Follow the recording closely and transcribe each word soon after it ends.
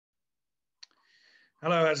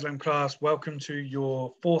Hello Aslam class, welcome to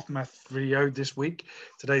your fourth math video this week.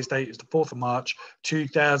 Today's date is the 4th of March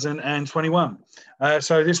 2021.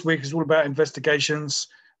 So this week is all about investigations.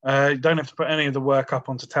 You don't have to put any of the work up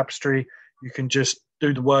onto Tapestry. You can just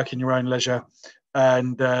do the work in your own leisure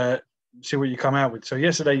and see what you come out with. So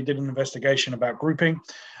yesterday you did an investigation about grouping.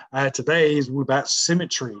 Today is all about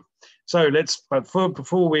symmetry. So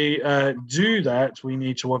before we do that, we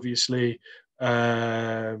need to obviously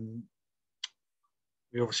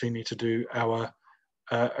need to do our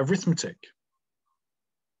arithmetic.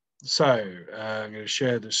 So I'm going to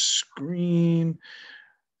share the screen.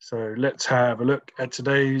 So let's have a look at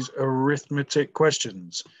today's arithmetic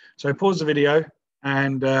questions. So pause the video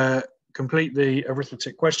and complete the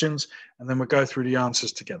arithmetic questions, and then we'll go through the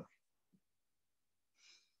answers together.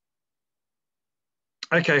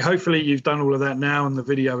 Okay, hopefully you've done all of that now and the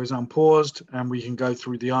video is unpaused and we can go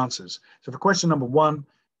through the answers. So for question number 1,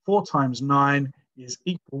 4 times 9 is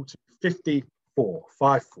equal to 54,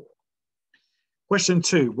 54. Question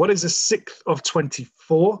 2, what is a sixth of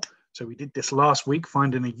 24? So we did this last week,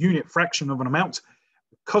 finding a unit fraction of an amount.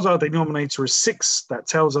 Because our denominator is 6, that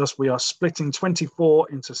tells us we are splitting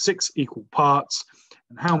 24 into 6 equal parts.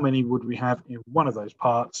 And how many would we have in one of those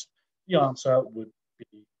parts? The answer would be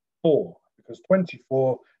 4, because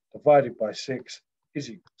 24 divided by 6 is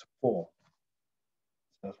equal to 4.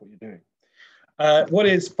 So that's what you're doing. What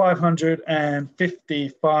is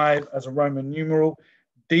 555 as a Roman numeral?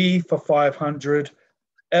 D for 500,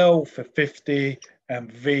 L for 50,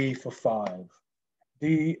 and V for 5.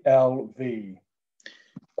 DLV.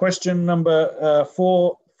 Question number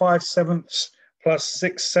 4, 5/7 plus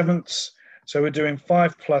 6/7. So we're doing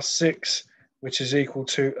 5 plus 6, which is equal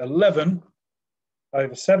to 11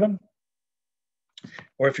 over 7.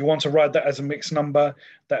 Or if you want to write that as a mixed number,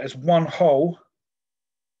 that is 1 whole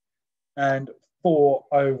and 4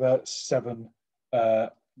 over 7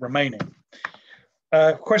 remaining.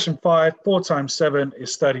 Question 5, 4 times 7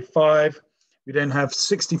 is 35. We then have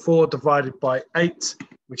 64 divided by 8,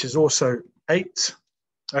 which is also 8.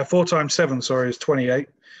 4 times 7, sorry, is 28,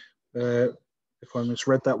 if I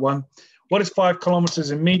misread that one. What is 5 kilometers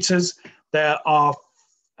in meters? There are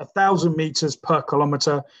 1,000 meters per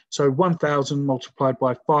kilometer, so 1,000 multiplied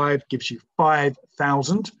by 5 gives you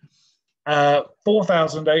 5,000.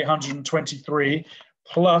 4,823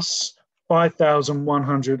 plus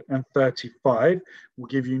 5,135 will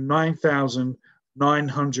give you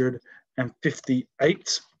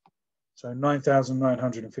 9,958. So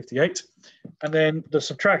 9,958. And then the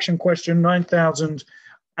subtraction question,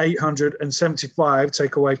 9,875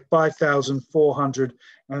 take away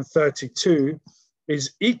 5,432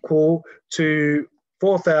 is equal to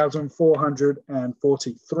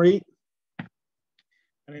 4,443.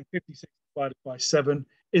 And then 56 divided by 7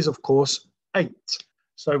 is, of course, 8.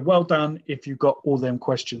 So well done if you got all them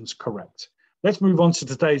questions correct. Let's move on to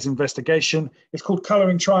today's investigation. It's called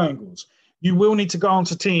coloring triangles. You will need to go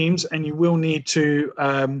onto Teams and you will need to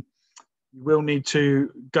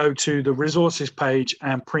go to the resources page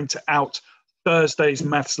and print out Thursday's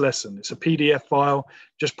maths lesson. It's a PDF file,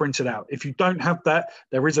 just print it out. If you don't have that,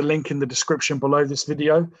 there is a link in the description below this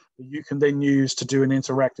video that you can then use to do an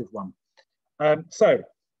interactive one. So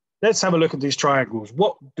let's have a look at these triangles.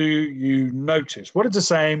 What do you notice? What is the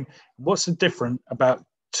same? What's the different about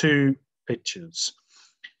two pictures?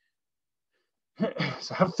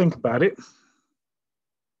 So have a think about it.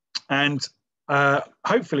 And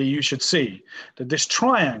hopefully you should see that this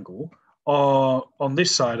triangle on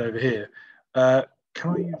this side over here, can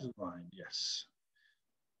I use a line? Yes.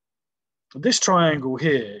 This triangle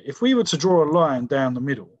here, if we were to draw a line down the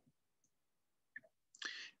middle,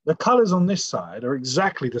 the colors on this side are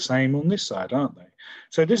exactly the same on this side, aren't they?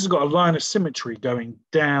 So this has got a line of symmetry going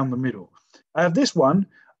down the middle. This one,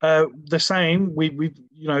 the same.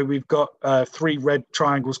 We've got 3 red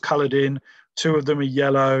triangles colored in. 2 of them are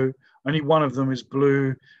yellow. Only 1 of them is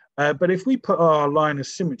blue. But if we put our line of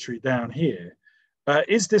symmetry down here,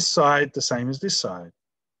 is this side the same as this side?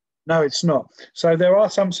 No, it's not. So there are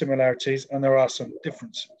some similarities and there are some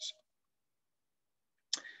differences.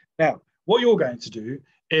 Now, what you're going to do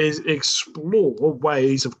is explore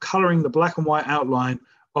ways of coloring the black and white outline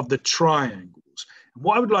of the triangles. And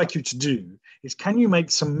what I would like you to do is, can you make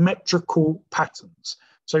symmetrical patterns?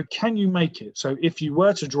 So can you make it so if you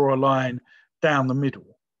were to draw a line down the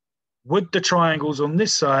middle, would the triangles on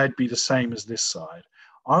this side be the same as this side?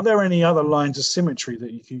 Are there any other lines of symmetry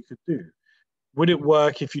that you could do? Would it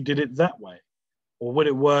work if you did it that way? Or would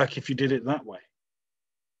it work if you did it that way?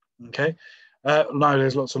 Okay. No,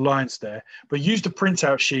 there's lots of lines there, but use the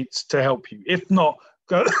printout sheets to help you. If not,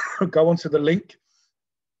 go onto the link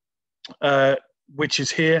which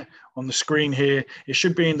is here on the screen here. It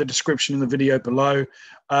should be in the description in the video below,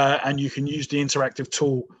 and you can use the interactive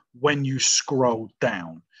tool when you scroll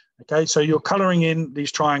down. Okay, so you're coloring in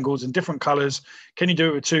these triangles in different colors. Can you do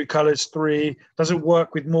it with 2 colors, 3? Does it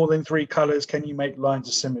work with more than 3 colors? Can you make lines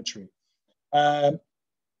of symmetry? Off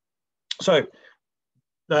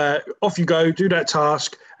you go, do that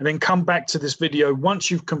task, and then come back to this video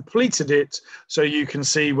once you've completed it so you can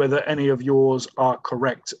see whether any of yours are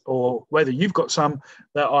correct or whether you've got some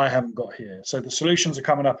that I haven't got here. So the solutions are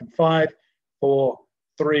coming up in 5, 4,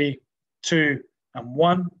 3, 2, and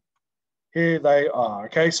 1. Here they are.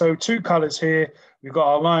 Okay, so 2 colors here. We've got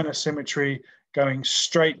our line of symmetry going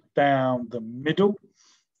straight down the middle.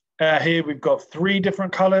 Here we've got 3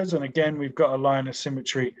 different colors, and again we've got a line of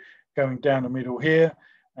symmetry going down the middle here.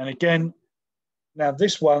 And again, now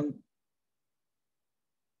this one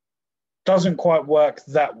doesn't quite work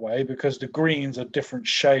that way because the greens are different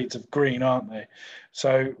shades of green, aren't they?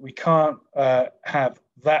 So we can't have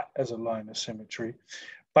that as a line of symmetry,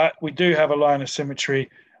 but we do have a line of symmetry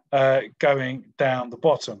going down the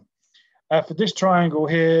bottom. For this triangle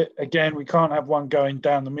here, again, we can't have one going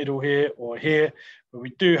down the middle here or here, but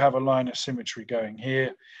we do have a line of symmetry going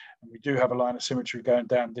here, and we do have a line of symmetry going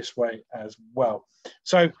down this way as well.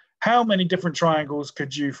 So how many different triangles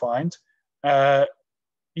could you find?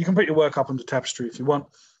 You can put your work up on the tapestry if you want,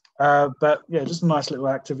 but yeah, just a nice little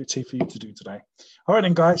activity for you to do today. All right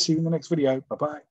then, guys, see you in the next video. Bye-bye.